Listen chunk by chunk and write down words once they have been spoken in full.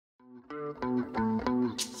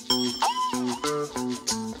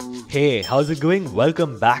Hey, how's it going?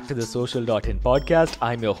 Welcome back to the Social.in podcast.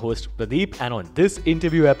 I'm your host Pradeep, and on this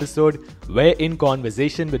interview episode, we're in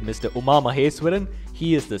conversation with Mr. Uma Maheswaran.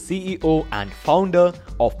 He is the CEO and founder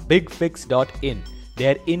of BigFix.in.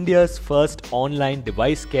 They're India's first online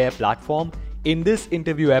device care platform. In this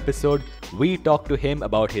interview episode, we talk to him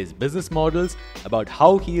about his business models, about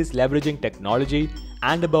how he is leveraging technology,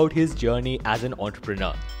 and about his journey as an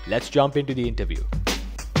entrepreneur. Let's jump into the interview.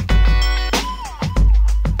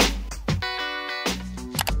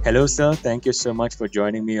 Hello, sir. Thank you so much for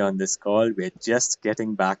joining me on this call. We're just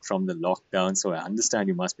getting back from the lockdown, so I understand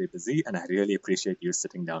you must be busy, and I really appreciate you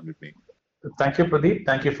sitting down with me. Thank you, Pradeep.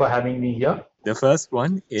 Thank you for having me here. The first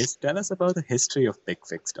one is, tell us about the history of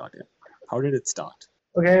BigFix.in. How did it start?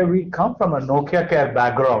 Okay, we come from a Nokia Care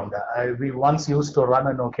background. We once used to run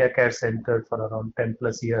a Nokia Care center for around 10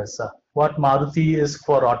 plus years. What Maruti is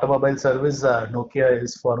for automobile service, Nokia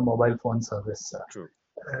is for mobile phone service. True.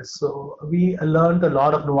 So we learned a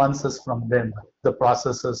lot of nuances from them, the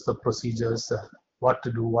processes, the procedures, what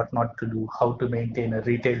to do, what not to do, how to maintain a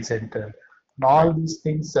retail center. And all these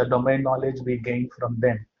things, domain knowledge we gained from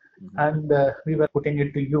them. And we were putting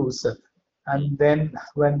it to use. And then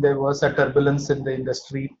when there was a turbulence in the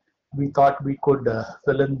industry, we thought we could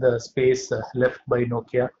fill in the space left by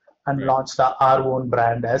Nokia and launched our own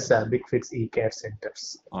brand as BigFix eCare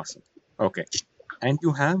Centers. Awesome. Okay. And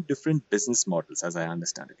you have different business models, as I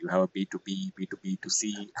understand it. You have a B2B,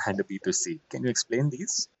 B2B2C, and a B2C. Can you explain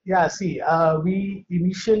these? Yeah, see, we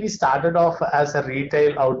initially started off as a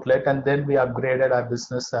retail outlet, and then we upgraded our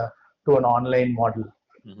business to an online model.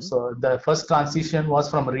 So the first transition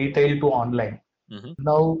was from retail to online.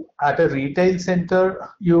 Now, at a retail center,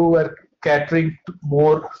 you were catering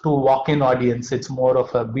more to walk-in audience. It's more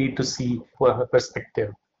of a B2C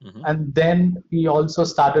perspective. And then we also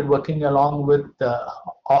started working along with the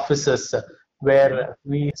offices where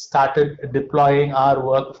we started deploying our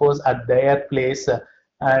workforce at their place,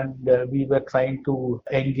 and we were trying to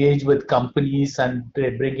engage with companies and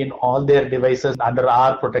bring in all their devices under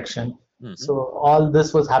our protection. So all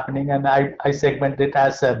this was happening, and I segment it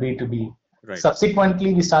as a B2B. Right.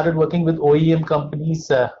 Subsequently, we started working with OEM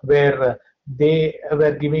companies where they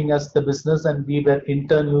were giving us the business, and we were in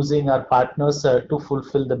turn using our partners to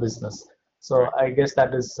fulfill the business. So I guess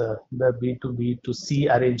that is the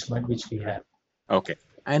B2B2C arrangement which we have. Okay.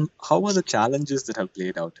 And how are the challenges that have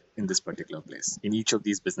played out in this particular place, in each of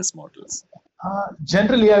these business models?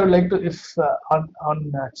 Generally, I would like to, if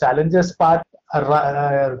on challenges part,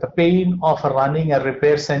 the pain of running a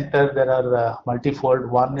repair center, there are multifold.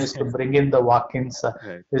 One is to bring in the walk-ins,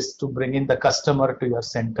 is to bring in the customer to your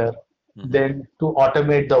center. Then to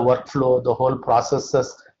automate the workflow, the whole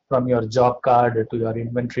processes from your job card to your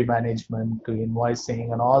inventory management to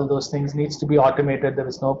invoicing, and all those things needs to be automated. There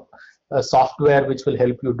is no software which will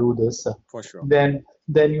help you do this. For sure. Then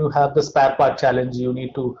you have the spare part challenge. You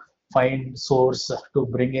need to find source to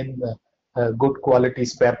bring in the good quality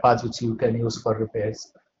spare parts which you can use for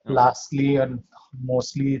repairs. Lastly, and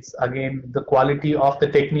mostly, it's again the quality of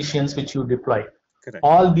the technicians which you deploy. Correct.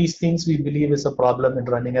 All these things we believe is a problem in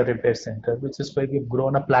running a repair center, which is why we've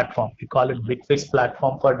grown a platform. We call it BigFix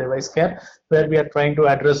Platform for Device Care, where we are trying to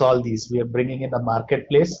address all these. We are bringing in a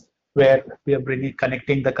marketplace where we are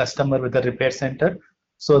connecting the customer with the repair center.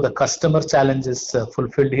 So the customer challenge is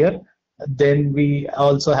fulfilled here. Then we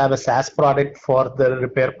also have a SaaS product for the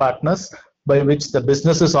repair partners by which the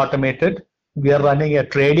business is automated. We are running a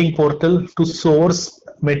trading portal to source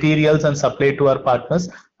materials and supply to our partners,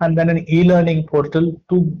 and then an e-learning portal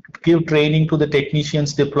to give training to the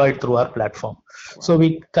technicians deployed through our platform. Wow. So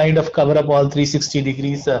we kind of cover up all 360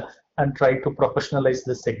 degrees and try to professionalize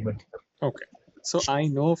this segment here. Okay. So I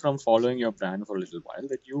know from following your brand for a little while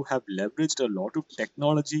that you have leveraged a lot of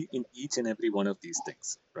technology in each and every one of these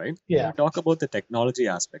things, right? Yeah. Can you talk about the technology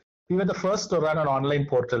aspect? We were the first to run an online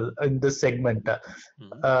portal in this segment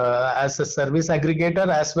as a service aggregator,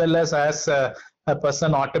 as well as a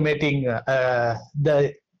person automating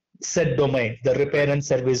the said domain, the repair and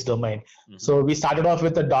service domain. So we started off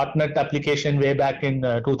with a .NET application way back in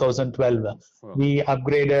 2012. Wow. We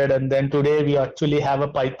upgraded, and then today we actually have a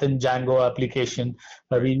Python Django application.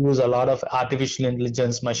 We use a lot of artificial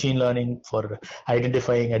intelligence, machine learning for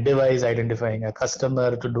identifying a device, identifying a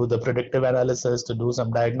customer, to do the predictive analysis, to do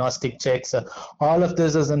some diagnostic checks. All of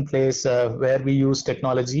this is in place where we use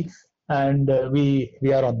technology. And we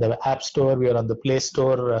are on the App Store, we are on the Play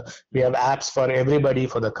Store. We have apps for everybody,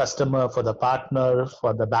 for the customer, for the partner,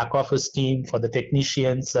 for the back office team, for the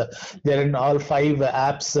technicians. They're in all 5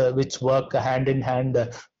 apps which work hand in hand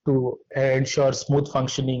to ensure smooth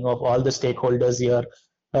functioning of all the stakeholders here.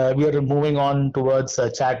 We are moving on towards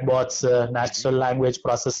chatbots, natural language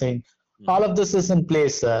processing. All of this is in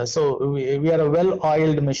place. So we are a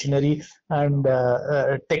well-oiled machinery, and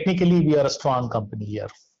technically we are a strong company here.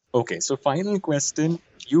 Okay, so final question.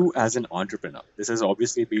 You as an entrepreneur, this has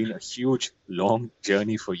obviously been a huge, long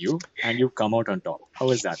journey for you, and you've come out on top. How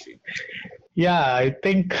has that been? Yeah, I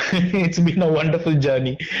think it's been a wonderful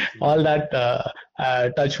journey. All that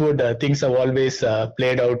touchwood things have always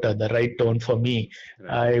played out the right tone for me.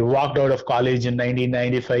 Right. I walked out of college in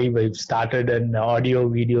 1995. I started an audio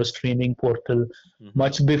video streaming portal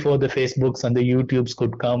much before the Facebooks and the YouTubes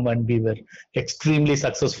could come, and we were extremely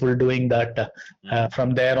successful doing that.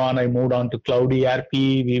 From there on, I moved on to Cloud ERP.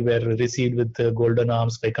 We were received with golden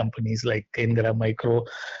arms by companies like Ingram Micro,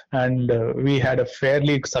 and we had a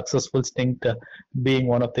fairly successful stint being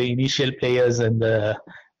one of the initial players in the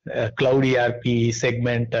Cloud ERP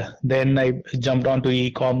segment. Then I jumped onto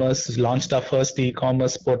e-commerce, launched our first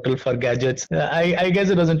e-commerce portal for gadgets. I guess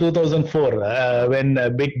it was in 2004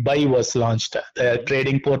 when Big Buy was launched. The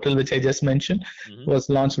trading portal, which I just mentioned, was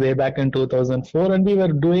launched way back in 2004, and we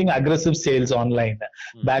were doing aggressive sales online.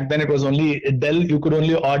 Back then, it was only Dell. You could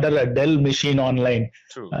only order a Dell machine online.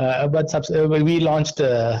 True. But we launched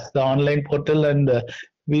the online portal, and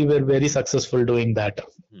we were very successful doing that.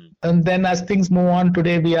 And then as things move on,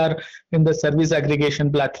 today we are in the service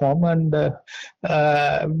aggregation platform, and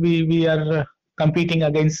we are competing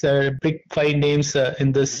against big five names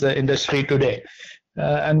in this industry today.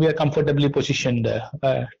 And we are comfortably positioned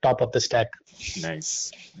top of the stack.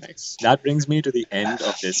 Nice. That brings me to the end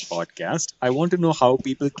of this podcast. I want to know how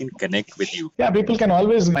people can connect with you. Yeah, people can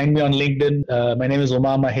always find me on LinkedIn. My name is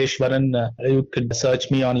Uma Maheshwaran. You could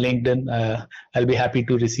search me on LinkedIn. I'll be happy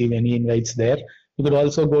to receive any invites there. You could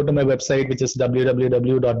also go to my website, which is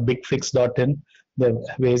www.bigfix.in. The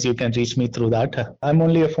ways you can reach me through that. I'm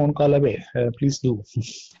only a phone call away. Please do.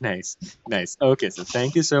 Nice. Okay, so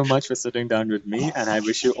thank you so much for sitting down with me, and I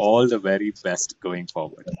wish you all the very best going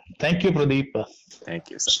forward. Thank you, Pradeep. Thank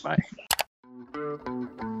you, sir. Bye.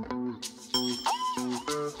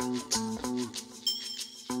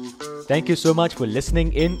 Thank you so much for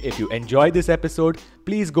listening in. If you enjoyed this episode,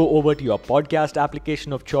 please go over to your podcast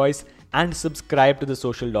application of choice and subscribe to the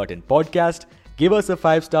Social.in podcast. Give us a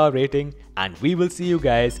 5-star rating, and we will see you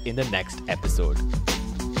guys in the next episode.